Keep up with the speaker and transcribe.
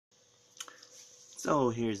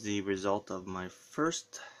So here's the result of my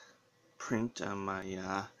first print on my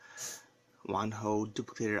Wanhao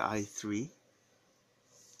Duplicator i3.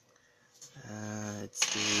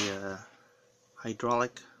 It's the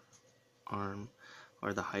hydraulic arm,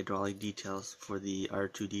 or the hydraulic details for the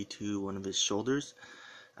R2D2, one of his shoulders.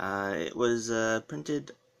 It was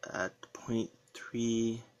printed at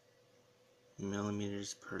 0.3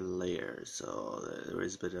 millimeters per layer, so there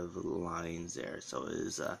was a bit of lines there, so it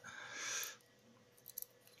is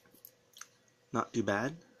not too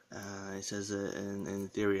bad. It says in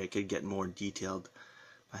theory I could get more detailed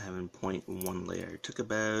by having 0.1 layer. It took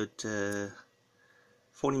about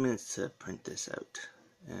 40 minutes to print this out,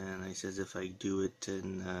 and it says if I do it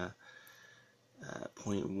in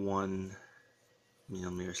 0.1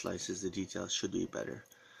 millimeter slices, the details should be better.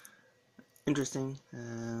 Interesting,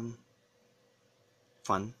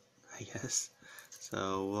 fun, I guess.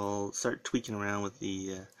 So we'll start tweaking around with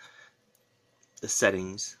the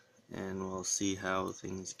settings, and we'll see how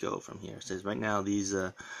things go from here. It says right now these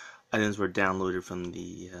items were downloaded from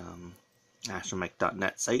the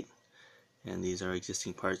astromech.net site, and these are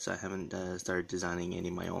existing parts. I haven't started designing any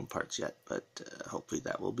of my own parts yet, but hopefully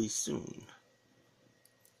that will be soon.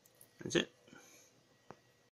 That's it.